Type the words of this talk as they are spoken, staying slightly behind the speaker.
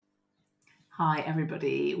Hi,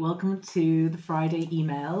 everybody. Welcome to the Friday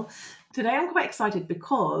email. Today I'm quite excited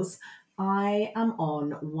because I am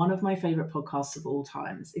on one of my favorite podcasts of all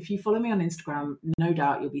times. If you follow me on Instagram, no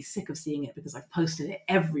doubt you'll be sick of seeing it because I've posted it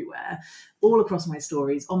everywhere, all across my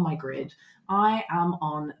stories, on my grid. I am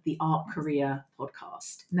on the Art Career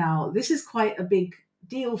podcast. Now, this is quite a big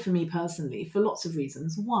deal for me personally for lots of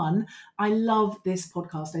reasons. One, I love this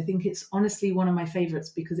podcast. I think it's honestly one of my favorites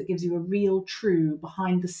because it gives you a real, true,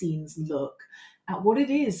 behind the scenes look at what it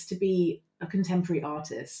is to be a contemporary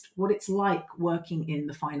artist, what it's like working in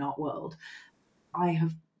the fine art world. I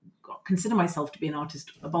have consider myself to be an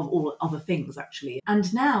artist above all other things, actually.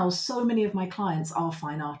 And now so many of my clients are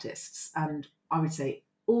fine artists. And I would say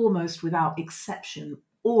almost without exception,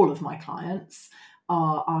 all of my clients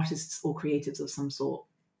are artists or creatives of some sort.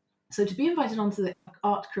 So to be invited onto the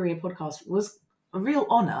Art Career podcast was a real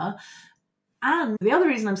honor. And the other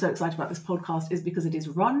reason I'm so excited about this podcast is because it is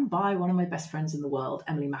run by one of my best friends in the world,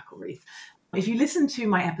 Emily McElreath. If you listen to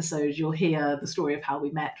my episode, you'll hear the story of how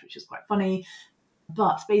we met, which is quite funny.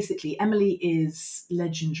 But basically, Emily is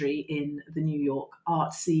legendary in the New York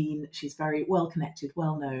art scene. She's very well connected,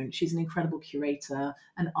 well known. She's an incredible curator,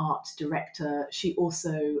 an art director. She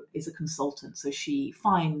also is a consultant. So she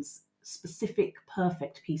finds specific,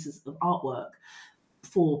 perfect pieces of artwork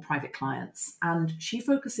for private clients. And she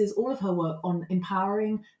focuses all of her work on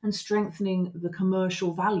empowering and strengthening the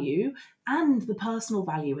commercial value and the personal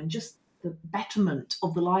value and just the betterment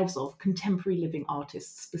of the lives of contemporary living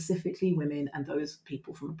artists, specifically women and those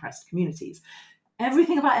people from oppressed communities.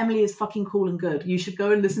 Everything about Emily is fucking cool and good. You should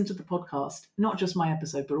go and listen to the podcast, not just my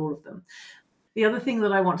episode, but all of them. The other thing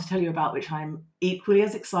that I want to tell you about, which I'm equally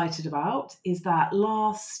as excited about, is that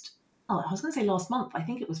last month, I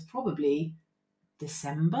think it was probably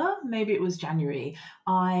December, maybe it was January,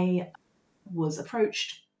 I was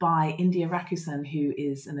approached by India Rakusen, who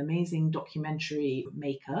is an amazing documentary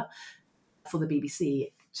maker for the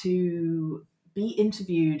BBC, to be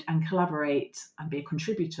interviewed and collaborate and be a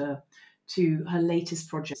contributor to her latest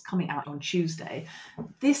project coming out on Tuesday.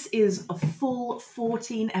 This is a full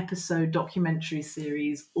 14-episode documentary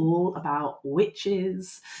series all about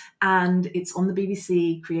witches, and it's on the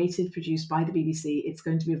BBC, created, produced by the BBC. It's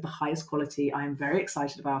going to be of the highest quality. I am very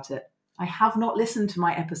excited about it. I have not listened to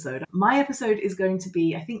my episode. My episode is going to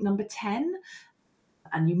be, I think, number 10,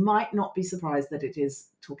 and you might not be surprised that it is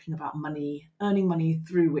talking about money, earning money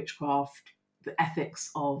through witchcraft, the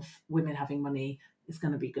ethics of women having money. Is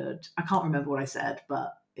going to be good. I can't remember what I said,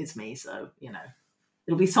 but it's me, so,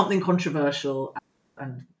 it'll be something controversial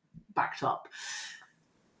and backed up.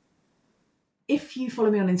 If you follow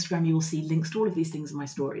me on Instagram, you will see links to all of these things in my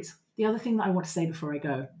stories. The other thing that I want to say before I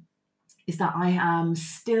go is that I am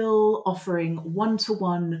still offering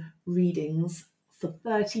one-to-one readings for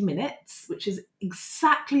 30 minutes, which is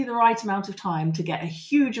exactly the right amount of time to get a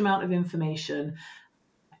huge amount of information,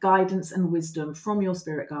 guidance and wisdom from your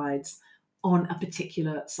spirit guides on a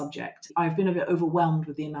particular subject. I've been a bit overwhelmed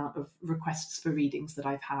with the amount of requests for readings that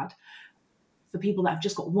I've had for people that have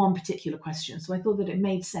just got one particular question. So I thought that it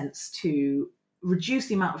made sense to reduce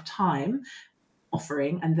the amount of time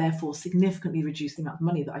offering and therefore significantly reduce the amount of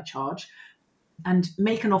money that I charge and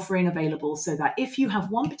make an offering available so that if you have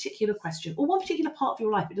one particular question or one particular part of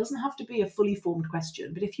your life, it doesn't have to be a fully formed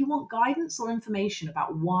question, but if you want guidance or information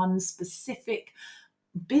about one specific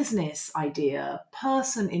business idea,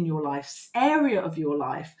 person in your life, area of your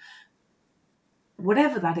life,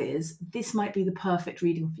 whatever that is, this might be the perfect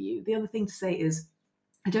reading for you. The other thing to say is,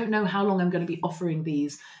 I don't know how long I'm going to be offering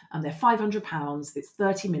these, and they're £500. It's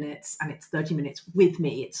 30 minutes, and it's 30 minutes with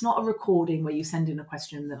me. It's not a recording where you send in a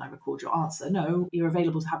question and then I record your answer. No, you're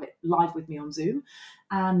available to have it live with me on Zoom.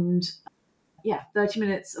 And 30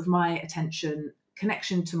 minutes of my attention,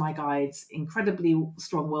 connection to my guides, incredibly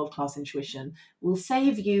strong world-class intuition will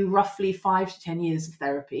save you roughly 5 to 10 years of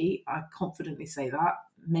therapy. I confidently say that.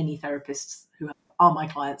 Many therapists who are my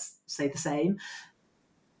clients say the same.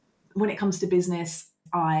 When it comes to business,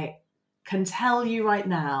 I can tell you right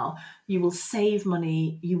now, you will save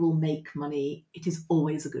money, you will make money. It is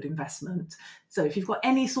always a good investment. So if you've got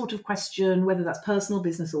any sort of question, whether that's personal,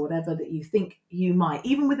 business, or whatever, that you think you might,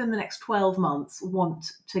 even within the next 12 months,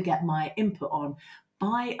 want to get my input on,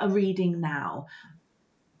 buy a reading now.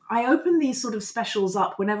 I open these sort of specials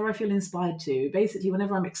up whenever I feel inspired to. Basically,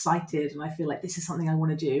 whenever I'm excited and I feel like this is something I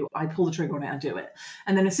want to do, I pull the trigger on it and do it.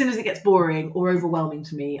 And then as soon as it gets boring or overwhelming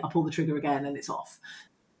to me, I pull the trigger again and it's off.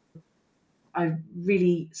 I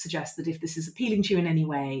really suggest that if this is appealing to you in any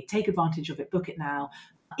way, take advantage of it, book it now.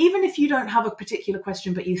 Even if you don't have a particular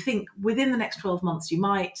question, but you think within the next 12 months you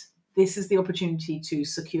might, this is the opportunity to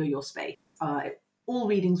secure your space. All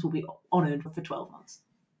readings will be honoured for 12 months.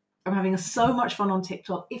 I'm having so much fun on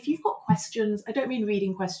TikTok. If you've got questions, I don't mean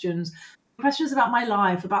reading questions, questions about my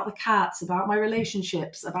life, about the cats, about my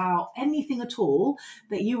relationships, about anything at all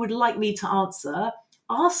that you would like me to answer,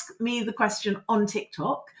 ask me the question on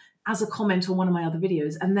TikTok as a comment on one of my other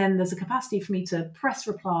videos. And then there's a capacity for me to press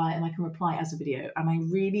reply and I can reply as a video. And I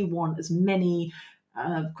really want as many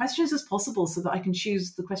questions as possible so that I can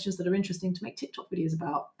choose the questions that are interesting to make TikTok videos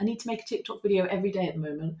about. I need to make a TikTok video every day at the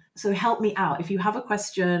moment. So help me out. If you have a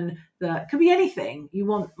question that could be anything you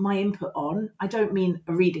want my input on, I don't mean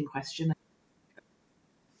a reading question,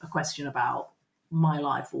 a question about my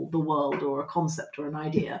life or the world or a concept or an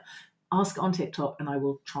idea, ask it on TikTok and I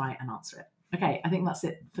will try and answer it. Okay, I think that's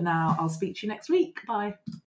it for now. I'll speak to you next week. Bye.